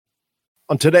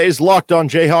On today's Locked On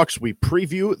Jayhawks, we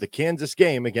preview the Kansas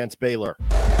game against Baylor.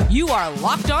 You are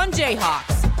Locked On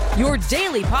Jayhawks, your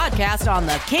daily podcast on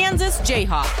the Kansas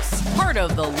Jayhawks, part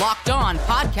of the Locked On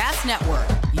Podcast Network,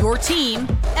 your team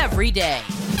every day.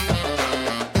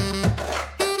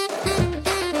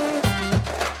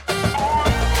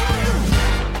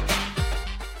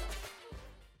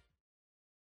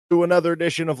 To another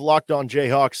edition of Locked On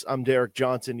Jayhawks, I'm Derek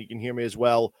Johnson. You can hear me as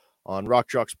well on Rock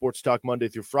Chalk Sports Talk Monday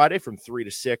through Friday from 3 to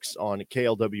 6 on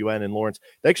KLWN in Lawrence.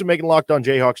 Thanks for making Locked On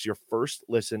Jayhawks your first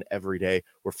listen every day.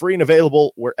 We're free and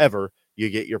available wherever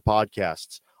you get your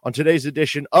podcasts. On today's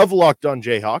edition of Locked On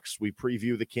Jayhawks, we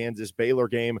preview the Kansas-Baylor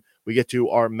game. We get to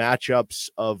our matchups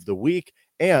of the week.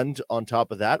 And on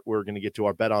top of that, we're going to get to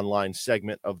our Bet Online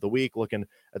segment of the week, looking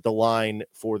at the line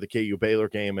for the KU-Baylor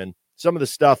game and some of the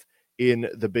stuff in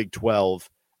the Big 12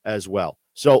 as well.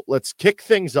 So let's kick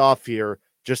things off here,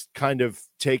 just kind of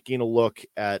taking a look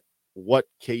at what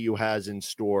KU has in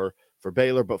store for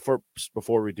Baylor. But first,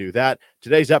 before we do that,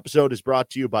 today's episode is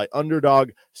brought to you by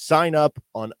Underdog. Sign up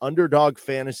on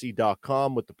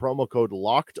UnderdogFantasy.com with the promo code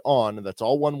Locked On. That's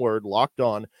all one word, Locked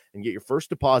On, and get your first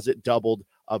deposit doubled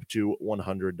up to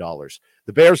 $100.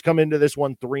 The Bears come into this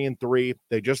one 3-3.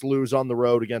 They just lose on the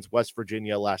road against West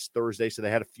Virginia last Thursday, so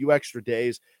they had a few extra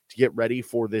days to get ready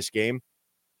for this game.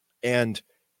 And,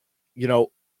 you know,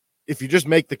 if you just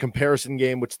make the comparison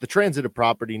game, which the transitive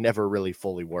property never really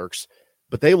fully works,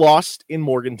 but they lost in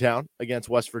Morgantown against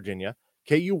West Virginia.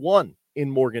 KU won in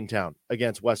Morgantown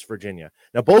against West Virginia.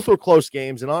 Now, both were close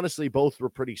games, and honestly, both were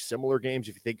pretty similar games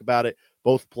if you think about it.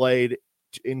 Both played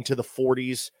into the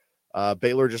 40s.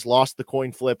 Baylor just lost the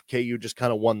coin flip. KU just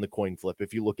kind of won the coin flip,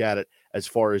 if you look at it as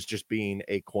far as just being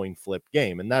a coin flip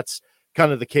game. And that's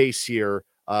kind of the case here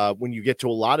when you get to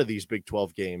a lot of these Big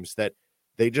 12 games, that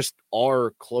they just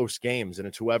are close games, and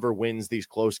it's whoever wins these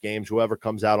close games, whoever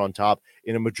comes out on top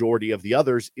in a majority of the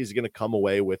others is going to come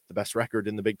away with the best record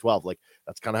in the Big 12. Like,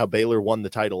 that's kind of how Baylor won the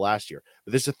title last year.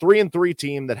 But this is a 3-3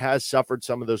 team that has suffered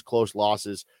some of those close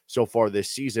losses so far this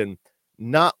season.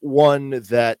 Not one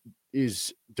that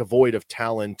is devoid of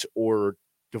talent or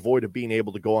devoid of being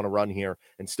able to go on a run here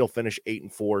and still finish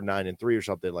 8-4, 9-3 or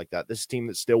something like that. This is a team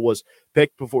that still was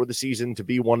picked before the season to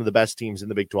be one of the best teams in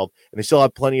the Big 12, and they still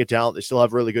have plenty of talent. They still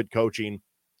have really good coaching,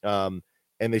 and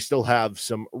they still have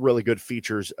some really good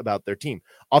features about their team.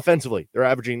 Offensively, they're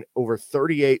averaging over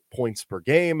 38 points per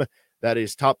game. That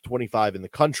is top 25 in the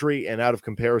country, and out of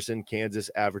comparison, Kansas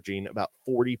averaging about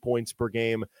 40 points per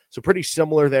game. So pretty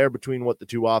similar there between what the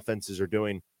two offenses are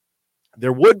doing.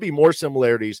 There would be more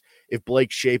similarities if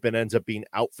Blake Shapen ends up being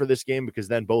out for this game, because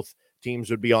then both teams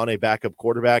would be on a backup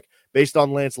quarterback. Based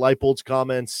on Lance Leipold's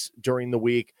comments during the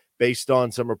week, based on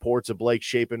some reports of Blake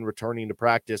Shapen returning to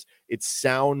practice, it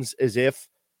sounds as if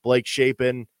Blake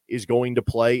Shapen is going to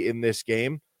play in this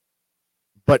game.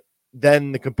 But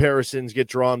then the comparisons get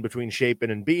drawn between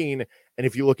Shapen and Bean, and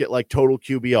if you look at like total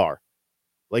QBR,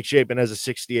 Blake Shapen has a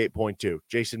 68.2.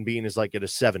 Jason Bean is like at a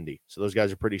 70. So those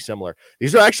guys are pretty similar.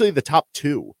 These are actually the top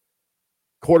two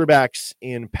quarterbacks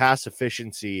in pass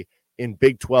efficiency in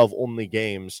Big 12 only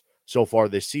games so far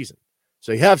this season.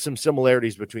 So you have some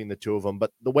similarities between the two of them,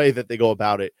 but the way that they go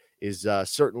about it is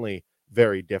certainly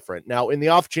very different. Now, in the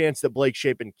off chance that Blake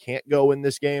Shapen can't go in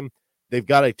this game, they've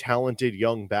got a talented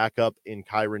young backup in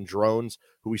Kyron Drones,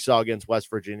 who we saw against West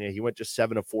Virginia. He went just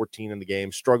 7 of 14 in the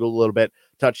game, struggled a little bit,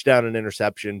 touchdown and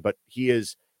interception, but he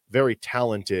is very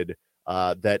talented.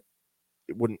 That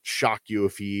it wouldn't shock you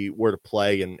if he were to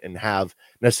play and have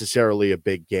necessarily a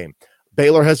big game.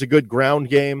 Baylor has a good ground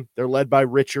game. They're led by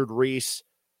Richard Reese.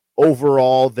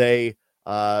 Overall, they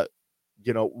run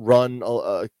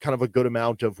a kind of a good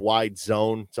amount of wide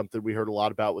zone, something we heard a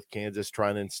lot about with Kansas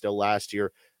trying to instill last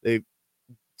year. They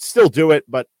still do it,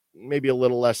 but maybe a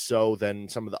little less so than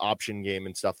some of the option game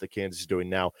and stuff that Kansas is doing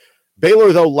now.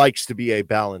 Baylor, though, likes to be a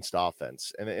balanced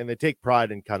offense, and they take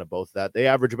pride in kind of both that. They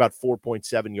average about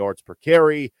 4.7 yards per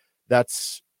carry.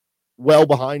 That's well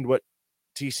behind what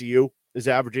TCU is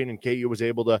averaging, and KU was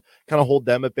able to kind of hold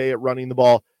them at bay at running the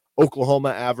ball. Oklahoma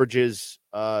averages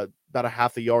about a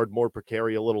half a yard more per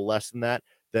carry, a little less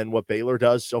than what Baylor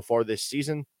does so far this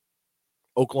season.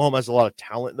 Oklahoma has a lot of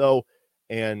talent, though,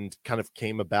 and kind of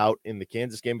came about in the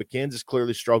Kansas game, but Kansas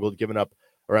clearly struggled, giving up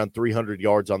around 300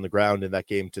 yards on the ground in that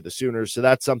game to the Sooners. So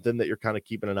that's something that you're kind of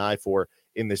keeping an eye for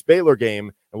in this Baylor game,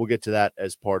 and we'll get to that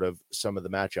as part of some of the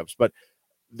matchups. But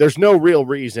there's no real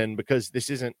reason, because this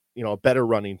isn't, a better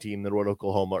running team than what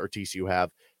Oklahoma or TCU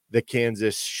have, that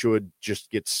Kansas should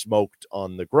just get smoked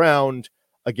on the ground.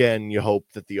 Again, you hope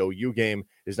that the OU game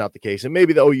is not the case. And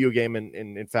maybe the OU game, and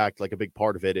in fact, like a big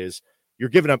part of it is you're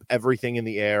giving up everything in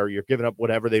the air. You're giving up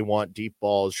whatever they want, deep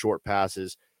balls, short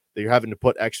passes. That you're having to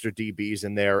put extra DBs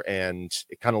in there, and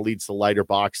it kind of leads to lighter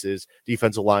boxes.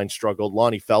 Defensive line struggled.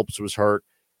 Lonnie Phelps was hurt.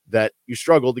 That you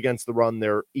struggled against the run.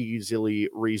 There are easily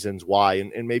reasons why,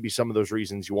 and maybe some of those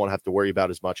reasons you won't have to worry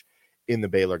about as much in the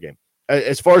Baylor game.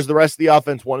 As far as the rest of the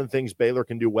offense, one of the things Baylor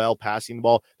can do well, passing the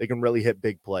ball, they can really hit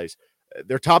big plays.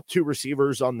 Their top 2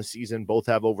 receivers on the season both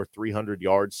have over 300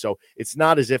 yards, so it's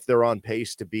not as if they're on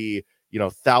pace to be,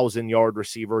 1,000-yard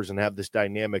receivers and have this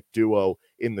dynamic duo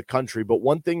in the country. But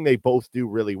one thing they both do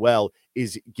really well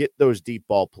is get those deep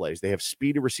ball plays. They have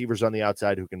speedy receivers on the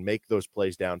outside who can make those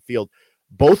plays downfield.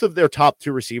 Both of their top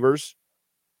 2 receivers,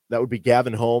 that would be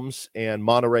Gavin Holmes and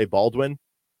Monterey Baldwin,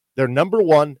 they're number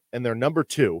 1 and they're number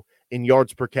 2 in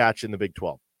yards per catch in the Big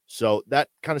 12. So that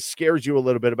kind of scares you a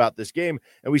little bit about this game.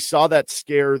 And we saw that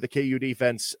scare the KU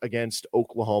defense against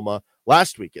Oklahoma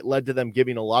last week. It led to them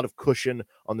giving a lot of cushion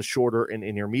on the shorter and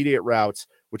intermediate routes,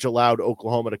 which allowed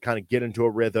Oklahoma to kind of get into a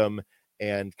rhythm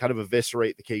and kind of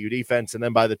eviscerate the KU defense. And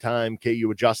then by the time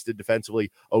KU adjusted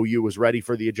defensively, OU was ready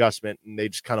for the adjustment, and they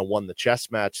just kind of won the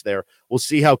chess match there. We'll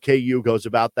see how KU goes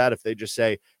about that. If they just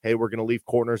say, hey, we're going to leave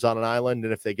corners on an island,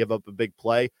 and if they give up a big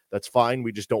play, that's fine.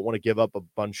 We just don't want to give up a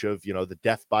bunch of, the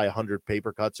death by 100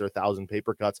 paper cuts or 1,000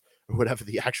 paper cuts or whatever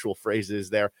the actual phrase is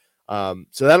there. So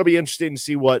that'll be interesting to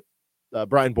see what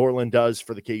Brian Borland does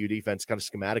for the KU defense kind of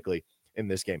schematically in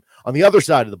this game. On the other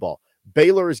side of the ball,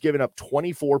 Baylor is giving up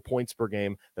 24 points per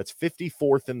game. That's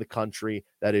 54th in the country.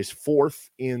 That is 4th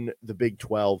in the Big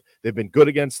 12. They've been good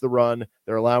against the run.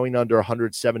 They're allowing under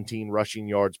 117 rushing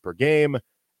yards per game.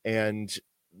 And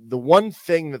the one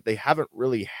thing that they haven't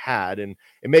really had, and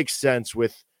it makes sense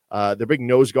with their big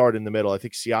nose guard in the middle. I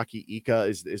think Siaki Ika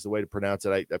is the way to pronounce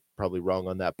it. I'm probably wrong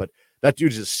on that, but that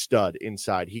dude's a stud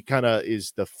inside. He kind of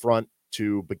is the front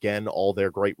to begin all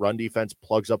their great run defense,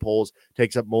 plugs up holes,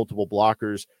 takes up multiple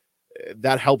blockers.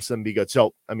 That helps them be good.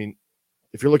 So, I mean,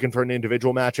 if you're looking for an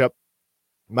individual matchup,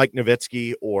 Mike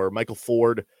Nowitzki or Michael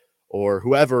Ford or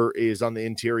whoever is on the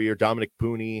interior, Dominic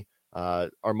Pooney,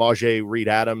 Armaje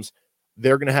Reed-Adams,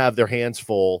 they're going to have their hands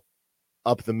full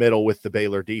up the middle with the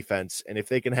Baylor defense. And if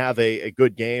they can have a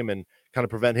good game and kind of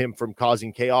prevent him from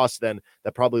causing chaos, then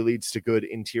that probably leads to good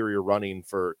interior running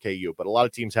for KU. But a lot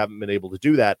of teams haven't been able to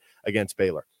do that against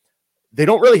Baylor. They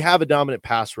don't really have a dominant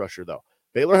pass rusher, though.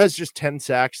 Baylor has just 10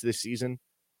 sacks this season.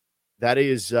 That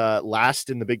is last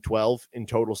in the Big 12 in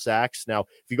total sacks. Now,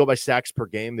 if you go by sacks per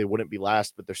game, they wouldn't be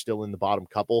last, but they're still in the bottom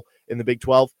couple in the Big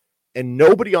 12. And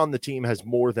nobody on the team has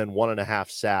more than 1.5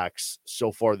 sacks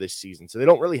so far this season. So they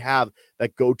don't really have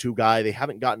that go-to guy. They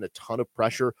haven't gotten a ton of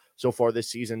pressure so far this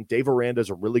season. Dave Aranda is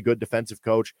a really good defensive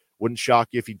coach. Wouldn't shock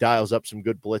you if he dials up some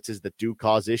good blitzes that do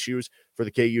cause issues for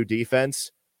the KU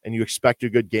defense, and you expect a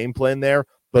good game plan there.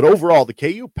 But overall, the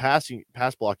KU pass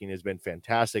blocking has been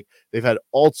fantastic. They've had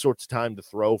all sorts of time to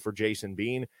throw for Jason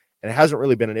Bean, and it hasn't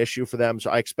really been an issue for them.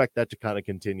 So I expect that to kind of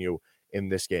continue in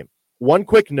this game. One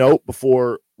quick note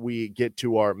before we get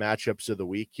to our matchups of the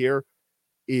week here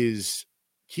is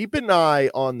keep an eye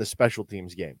on the special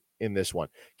teams game in this one.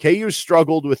 KU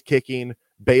struggled with kicking.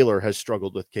 Baylor has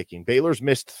struggled with kicking. Baylor's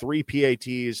missed 3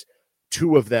 PATs,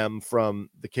 2 of them from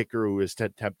the kicker who has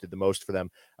attempted the most for them.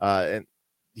 And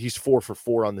he's 4 for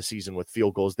 4 on the season with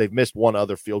field goals. They've missed 1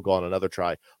 other field goal on another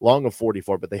try, long of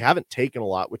 44, but they haven't taken a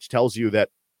lot, which tells you that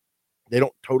they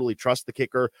don't totally trust the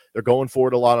kicker. They're going for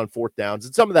it a lot on 4th downs.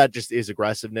 And some of that just is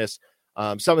aggressiveness.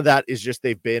 Some of that is just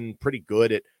they've been pretty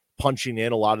good at punching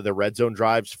in a lot of their red zone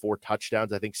drives, 4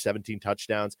 touchdowns, I think 17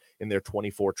 touchdowns in their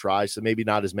 24 tries. So maybe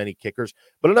not as many kickers,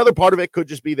 but another part of it could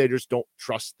just be they just don't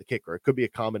trust the kicker. It could be a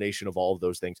combination of all of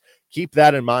those things. Keep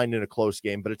that in mind in a close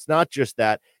game, but it's not just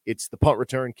that. It's the punt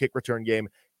return, kick return game.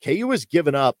 KU has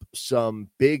given up some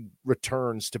big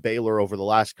returns to Baylor over the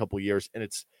last couple of years, and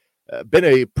it's been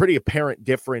a pretty apparent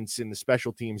difference in the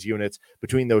special teams units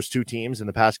between those two teams in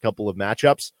the past couple of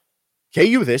matchups.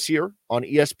 KU this year on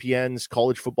ESPN's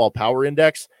College Football Power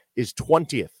Index is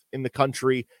 20th in the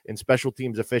country in special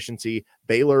teams efficiency.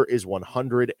 Baylor is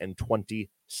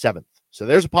 127th. So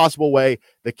there's a possible way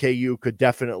that KU could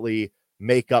definitely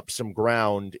make up some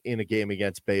ground in a game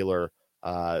against Baylor,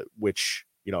 which,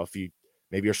 if you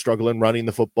maybe you're struggling running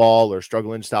the football or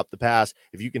struggling to stop the pass,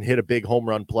 if you can hit a big home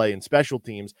run play in special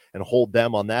teams and hold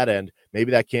them on that end,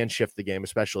 maybe that can shift the game,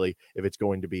 especially if it's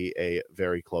going to be a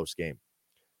very close game.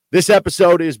 This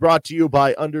episode is brought to you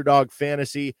by Underdog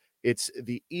Fantasy. It's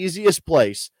the easiest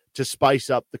place to spice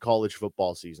up the college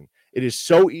football season. It is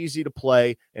so easy to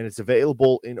play, and it's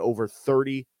available in over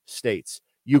 30 states.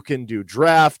 You can do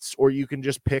drafts, or you can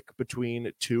just pick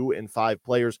between 2 and 5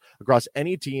 players across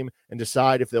any team and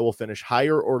decide if they will finish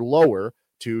higher or lower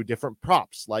to different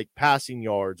props like passing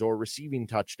yards or receiving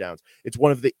touchdowns. It's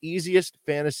one of the easiest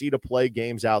fantasy to play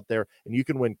games out there, and you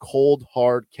can win cold,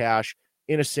 hard cash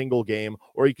in a single game,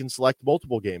 or you can select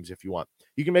multiple games if you want.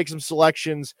 You can make some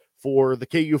selections for the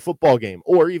KU football game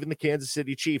or even the Kansas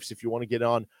City Chiefs if you want to get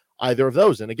on either of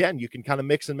those. And again, you can kind of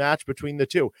mix and match between the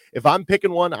two. If I'm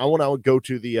picking one, I want to go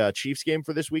to the Chiefs game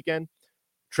for this weekend.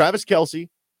 Travis Kelce,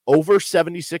 over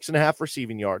 76.5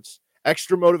 receiving yards.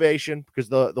 Extra motivation because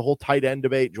the whole tight end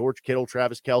debate, George Kittle,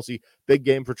 Travis Kelce, big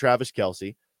game for Travis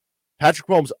Kelce. Patrick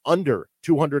Mahomes under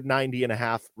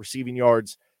 290.5 receiving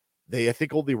yards. They, I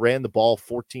think, only ran the ball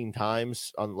 14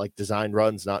 times on like design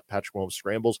runs, not Patrick Mahomes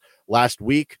scrambles. Last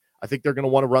week, I think they're going to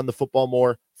want to run the football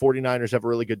more. 49ers have a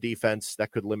really good defense.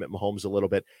 That could limit Mahomes a little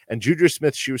bit. And Juju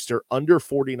Smith-Schuster under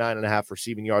 49.5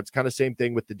 receiving yards. Kind of same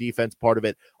thing with the defense part of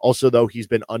it. Also, though, he's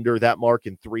been under that mark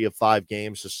in 3 of 5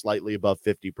 games, so slightly above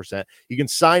 50%. You can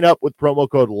sign up with promo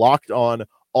code LOCKEDON,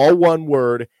 all one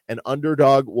word, and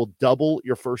Underdog will double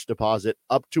your first deposit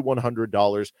up to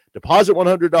 $100. Deposit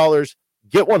 $100.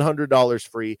 Get $100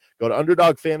 free. Go to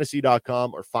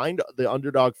UnderdogFantasy.com or find the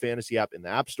Underdog Fantasy app in the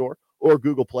App Store or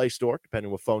Google Play Store,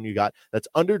 depending what phone you got. That's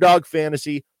Underdog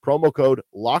Fantasy, promo code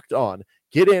Locked On.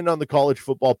 Get in on the college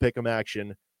football pick'em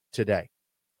action today.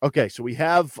 Okay, so we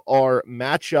have our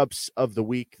matchups of the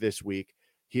week this week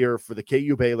here for the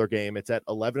KU Baylor game. It's at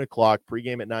 11 o'clock,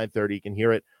 pregame at 9:30. You can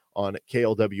hear it on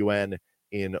KLWN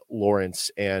in Lawrence.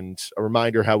 And a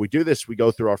reminder how we do this, we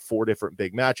go through our 4 different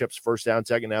big matchups: first down,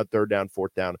 second down, third down,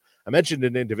 fourth down. I mentioned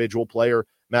an individual player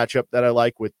matchup that I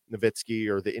like with Nowitzki,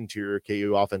 or the interior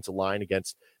KU offensive line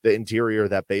against the interior,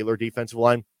 that Baylor defensive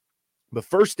line. The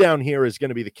first down here is going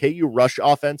to be the KU rush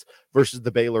offense versus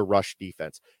the Baylor rush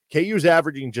defense. KU's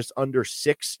averaging just under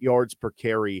 6 yards per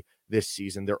carry this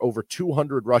season. They're over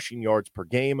 200 rushing yards per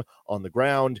game on the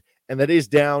ground, and that is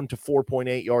down to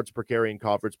 4.8 yards per carry in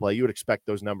conference play. You would expect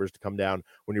those numbers to come down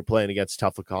when you're playing against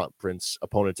tougher conference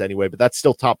opponents anyway, but that's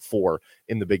still top 4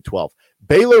 in the Big 12.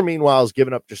 Baylor, meanwhile, is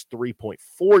giving up just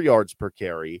 3.4 yards per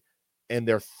carry, and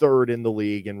they're third in the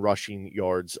league in rushing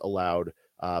yards allowed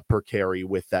per carry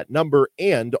with that number,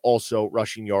 and also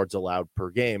rushing yards allowed per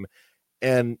game.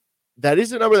 And that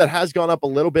is a number that has gone up a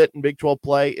little bit in Big 12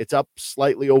 play. It's up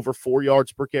slightly over 4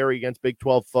 yards per carry against Big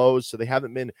 12 foes, so they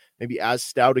haven't been maybe as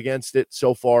stout against it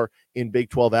so far in Big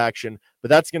 12 action, but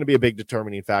that's going to be a big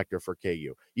determining factor for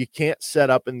KU. You can't set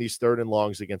up in these third and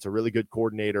longs against a really good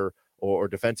coordinator or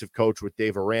defensive coach with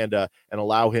Dave Aranda and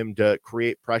allow him to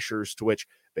create pressures, to which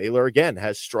Baylor, again,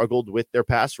 has struggled with their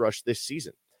pass rush this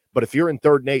season. But if you're in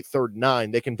 3rd and 8, 3rd and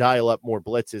 9, they can dial up more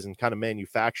blitzes and kind of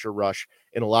manufacture rush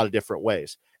in a lot of different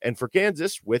ways. And for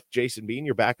Kansas, with Jason Bean,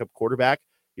 your backup quarterback,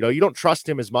 you don't trust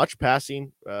him as much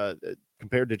passing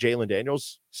compared to Jalen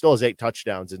Daniels. Still has 8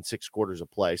 touchdowns in 6 quarters of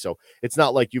play. So it's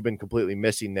not like you've been completely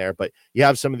missing there, but you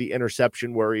have some of the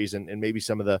interception worries and maybe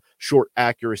some of the short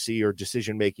accuracy or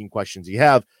decision-making questions you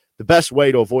have. The best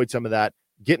way to avoid some of that,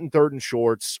 get in 3rd and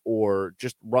shorts, or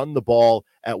just run the ball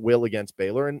at will against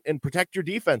Baylor and protect your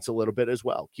defense a little bit as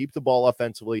well. Keep the ball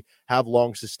offensively, have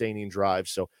long sustaining drives.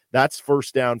 So that's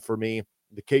first down for me,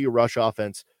 the KU rush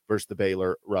offense versus the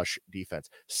Baylor rush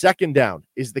defense. Second down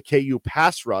is the KU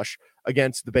pass rush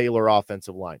against the Baylor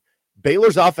offensive line.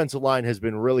 Baylor's offensive line has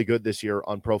been really good this year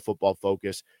on Pro Football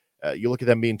Focus. You look at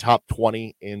them being top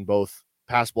 20 in both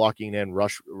pass blocking and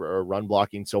run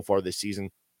blocking so far this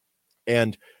season.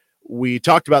 And we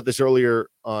talked about this earlier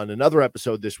on another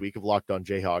episode this week of Locked On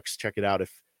Jayhawks. Check it out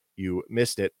if you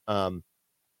missed it.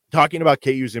 Talking about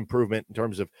KU's improvement in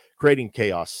terms of creating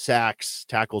chaos, sacks,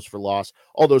 tackles for loss,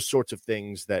 all those sorts of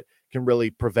things that can really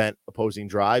prevent opposing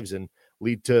drives and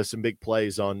lead to some big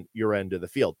plays on your end of the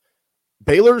field.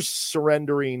 Baylor's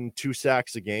surrendering 2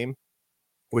 sacks a game,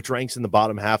 which ranks in the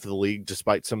bottom half of the league,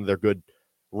 despite some of their good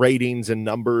ratings and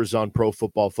numbers on Pro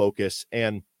Football Focus.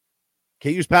 And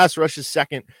KU's pass rush is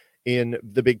second in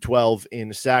the Big 12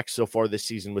 in sacks so far this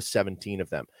season, with 17 of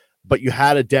them. But you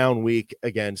had a down week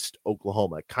against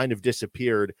Oklahoma. It kind of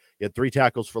disappeared. You had 3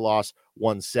 tackles for loss,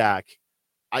 1 sack.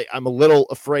 I'm a little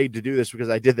afraid to do this because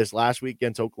I did this last week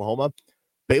against Oklahoma.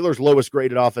 Baylor's lowest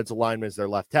graded offensive lineman is their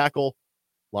left tackle,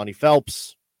 Lonnie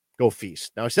Phelps. Go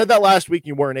feast. Now, I said that last week and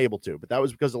you weren't able to, but that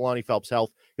was because of Lonnie Phelps'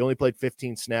 health. He only played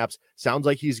 15 snaps. Sounds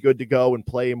like he's good to go and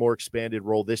play a more expanded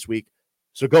role this week.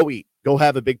 So go eat. Go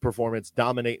have a big performance,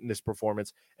 dominate in this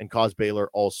performance, and cause Baylor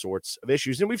all sorts of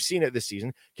issues. And we've seen it this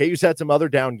season. KU's had some other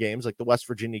down games, like the West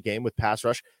Virginia game with pass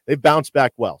rush. They've bounced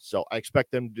back well. So I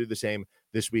expect them to do the same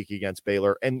this week against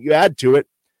Baylor. And you add to it,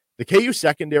 the KU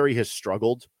secondary has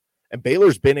struggled, and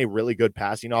Baylor's been a really good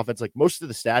passing offense. Like most of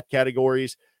the stat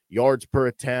categories, yards per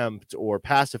attempt or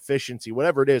pass efficiency,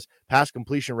 whatever it is, pass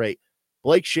completion rate,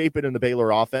 Blake Shapen and the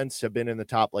Baylor offense have been in the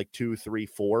top like 2, 3,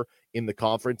 4 in the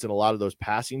conference, and a lot of those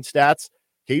passing stats.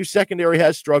 KU secondary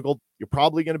has struggled. You're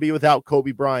probably going to be without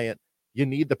Kobe Bryant. You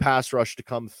need the pass rush to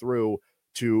come through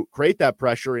to create that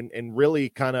pressure and really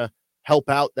kind of help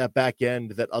out that back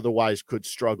end that otherwise could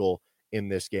struggle in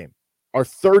this game. Our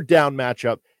third down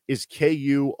matchup is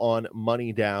KU on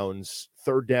money downs,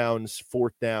 third downs,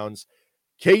 fourth downs.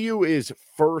 KU is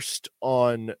first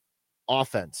on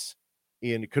offense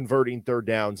in converting third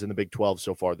downs in the Big 12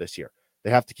 so far this year. They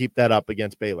have to keep that up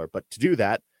against Baylor. But to do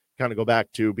that, kind of go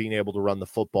back to being able to run the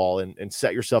football and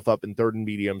set yourself up in third and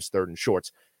mediums, third and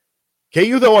shorts.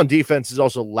 KU, though, on defense is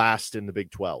also last in the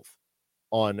Big 12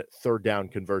 on third down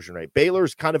conversion rate.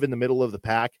 Baylor's kind of in the middle of the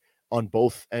pack on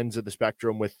both ends of the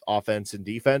spectrum with offense and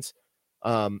defense.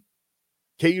 KU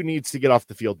needs to get off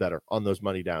the field better on those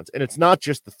money downs. And it's not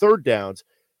just the third downs.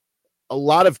 A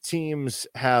lot of teams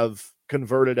have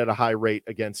converted at a high rate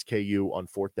against KU on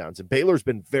fourth downs. And Baylor's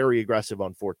been very aggressive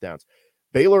on fourth downs.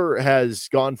 Baylor has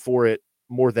gone for it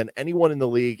more than anyone in the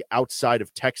league outside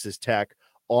of Texas Tech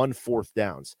on fourth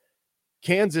downs.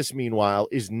 Kansas, meanwhile,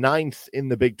 is 9th in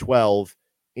the Big 12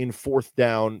 in fourth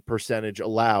down percentage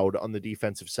allowed on the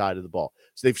defensive side of the ball.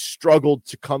 So they've struggled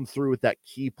to come through with that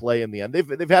key play in the end.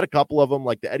 They've had a couple of them,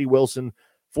 like the Eddie Wilson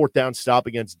fourth down stop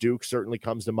against Duke certainly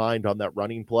comes to mind on that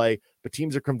running play. But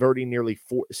teams are converting nearly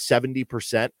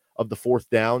 70% of the fourth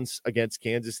downs against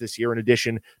Kansas this year, in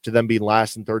addition to them being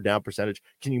last in third down percentage.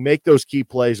 Can you make those key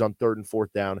plays on third and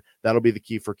fourth down? That'll be the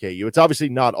key for KU. It's obviously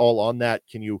not all on that.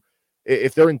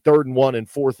 If they're in 3rd and 1 and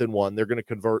 4th and 1, they're going to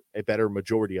convert a better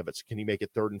majority of it. So can you make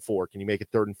it 3rd and 4? Can you make it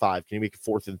 3rd and 5? Can you make it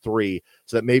 4th and 3?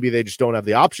 So that maybe they just don't have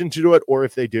the option to do it, or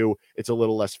if they do, it's a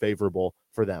little less favorable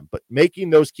for them. But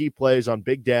making those key plays on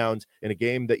big downs in a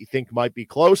game that you think might be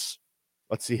close,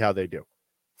 let's see how they do.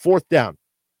 Fourth down,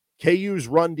 KU's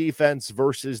run defense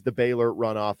versus the Baylor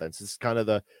run offense. This is kind of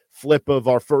the flip of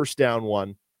our first down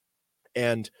one.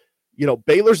 And,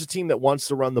 Baylor's a team that wants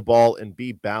to run the ball and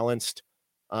be balanced.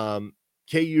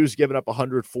 KU's given up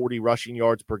 140 rushing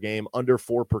yards per game, under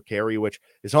 4 per carry, which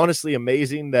is honestly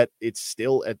amazing that it's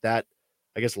still at that,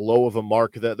 low of a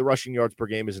mark. The rushing yards per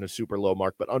game isn't a super low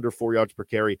mark, but under 4 yards per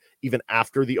carry, even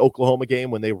after the Oklahoma game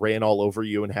when they ran all over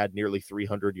you and had nearly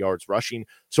 300 yards rushing.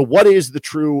 So what is the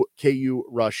true KU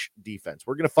rush defense?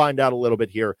 We're going to find out a little bit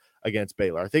here against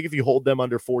Baylor. I think if you hold them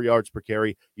under 4 yards per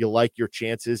carry, you like your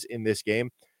chances in this game.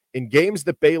 In games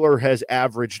that Baylor has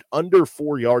averaged under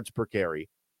 4 yards per carry,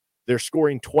 they're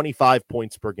scoring 25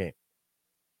 points per game.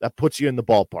 That puts you in the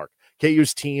ballpark.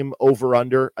 KU's team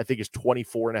over-under, I think, is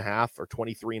 24.5 or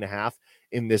 23.5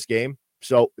 in this game.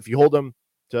 So if you hold them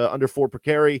to under 4 per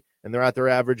carry and they're at their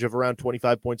average of around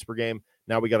 25 points per game,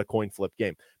 now we got a coin flip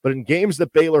game. But in games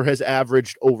that Baylor has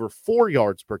averaged over 4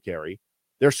 yards per carry,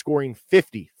 they're scoring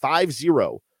 50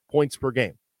 points per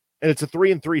game. And it's a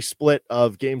 3-3 split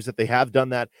of games that they have done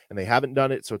that and they haven't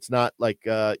done it. So it's not like,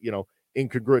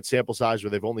 incongruent sample size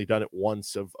where they've only done it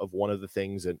once of one of the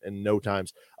things and no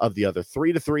times of the other.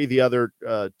 3-3, the other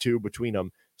 2 between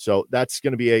them. So that's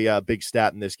going to be a big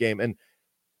stat in this game. And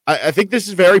I think this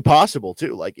is very possible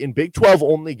too. Like in Big 12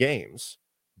 only games,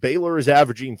 Baylor is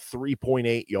averaging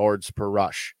 3.8 yards per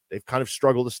rush. They've kind of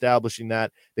struggled establishing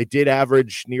that. They did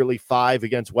average nearly 5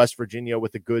 against West Virginia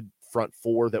with a good front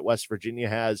 4 that West Virginia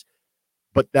has.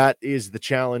 But that is the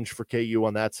challenge for KU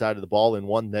on that side of the ball, and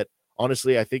one that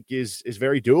honestly I think is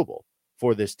very doable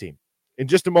for this team. In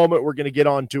just a moment, we're going to get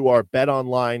on to our Bet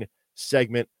Online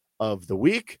segment of the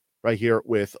week right here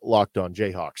with Locked On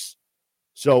Jayhawks.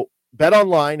 So Bet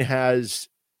Online has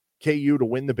KU to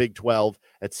win the Big 12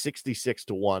 at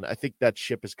 66-1. I think that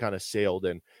ship has kind of sailed,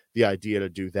 and the idea to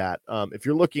do that. If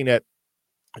you're looking at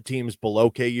teams below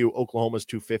KU, Oklahoma's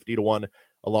 250-1,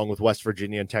 along with West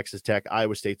Virginia and Texas Tech.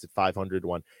 Iowa State's at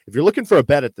 500-1. If you're looking for a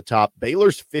bet at the top,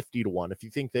 Baylor's 50-1. If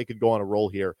you think they could go on a roll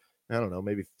here, I don't know,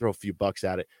 maybe throw a few bucks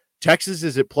at it. Texas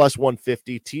is at plus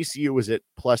 150. TCU is at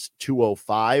plus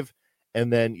 205.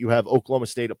 And then you have Oklahoma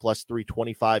State at plus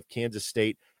 325, Kansas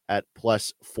State at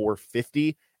plus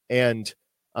 450. And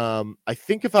I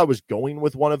think if I was going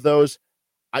with one of those,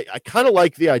 I kind of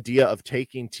like the idea of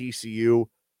taking TCU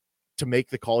to make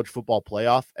the college football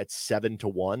playoff at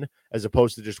 7-1, as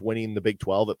opposed to just winning the Big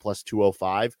 12 at plus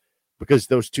 205, because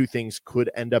those two things could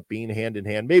end up being hand in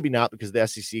hand. Maybe not, because the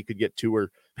SEC could get 2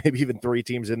 or maybe even 3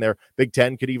 teams in there. Big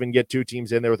 10 could even get 2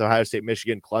 teams in there with Ohio State,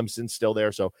 Michigan, Clemson's still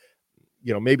there. So,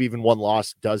 maybe even one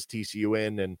loss does TCU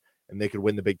in and they could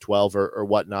win the Big 12 or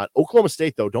whatnot. Oklahoma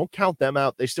State, though, don't count them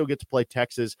out. They still get to play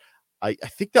Texas. I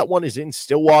think that one is in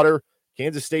Stillwater.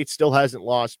 Kansas State still hasn't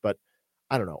lost, but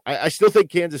I don't know. I still think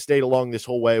Kansas State along this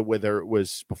whole way, whether it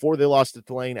was before they lost to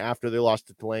Tulane, after they lost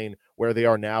to Tulane, where they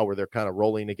are now, where they're kind of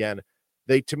rolling again,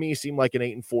 they to me seem like an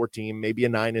 8-4 team, maybe a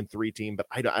 9-3 team, but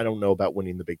I don't know about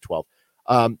winning the Big 12.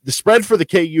 The spread for the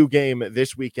KU game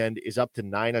this weekend is up to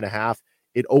 9.5.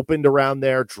 It opened around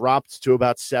there, dropped to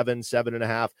about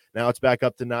 7.5. Now it's back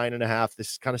up to 9.5.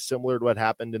 This is kind of similar to what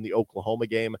happened in the Oklahoma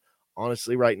game.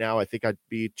 Honestly, right now, I think I'd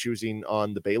be choosing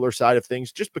on the Baylor side of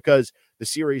things just because the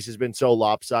series has been so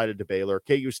lopsided to Baylor.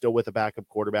 KU still with a backup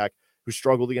quarterback who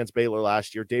struggled against Baylor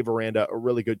last year. Dave Aranda, a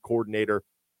really good coordinator.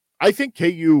 I think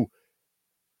KU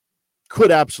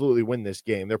could absolutely win this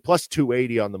game. They're plus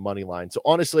 280 on the money line. So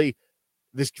honestly,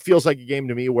 this feels like a game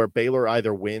to me where Baylor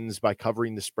either wins by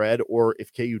covering the spread, or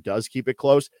if KU does keep it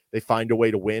close, they find a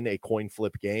way to win a coin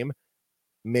flip game.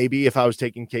 Maybe if I was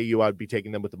taking KU, I'd be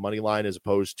taking them with the money line as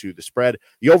opposed to the spread.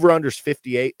 The over-under is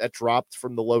 58. That dropped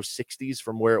from the low 60s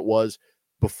from where it was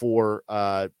before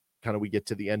kind of we get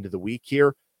to the end of the week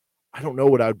here. I don't know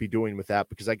what I would be doing with that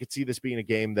because I could see this being a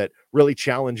game that really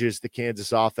challenges the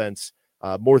Kansas offense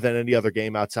more than any other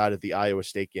game outside of the Iowa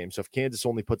State game. So if Kansas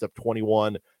only puts up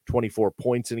 21, 24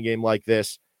 points in a game like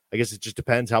this, I guess it just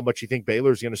depends how much you think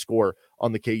Baylor's going to score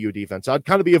on the KU defense. I'd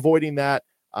kind of be avoiding that.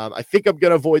 I think I'm going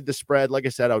to avoid the spread. Like I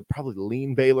said, I would probably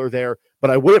lean Baylor there, but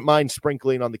I wouldn't mind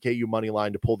sprinkling on the KU money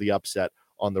line to pull the upset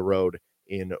on the road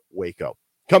in Waco.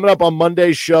 Coming up on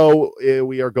Monday's show,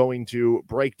 we are going to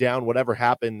break down whatever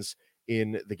happens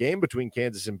in the game between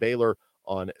Kansas and Baylor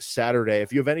on Saturday.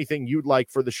 If you have anything you'd like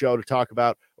for the show to talk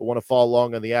about or want to follow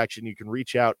along on the action, you can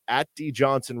reach out at D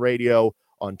Johnson Radio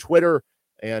on Twitter.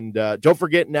 And don't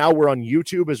forget, now we're on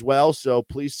YouTube as well, so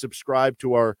please subscribe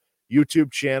to our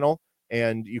YouTube channel.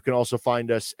 And you can also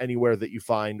find us anywhere that you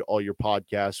find all your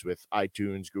podcasts with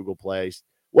iTunes, Google Play,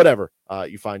 whatever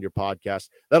you find your podcast.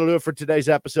 That'll do it for today's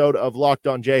episode of Locked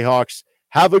On Jayhawks.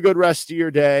 Have a good rest of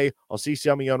your day. I'll see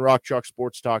some of you on Rock Chalk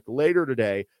Sports Talk later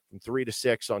today from 3 to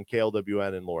 6 on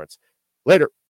KLWN in Lawrence. Later.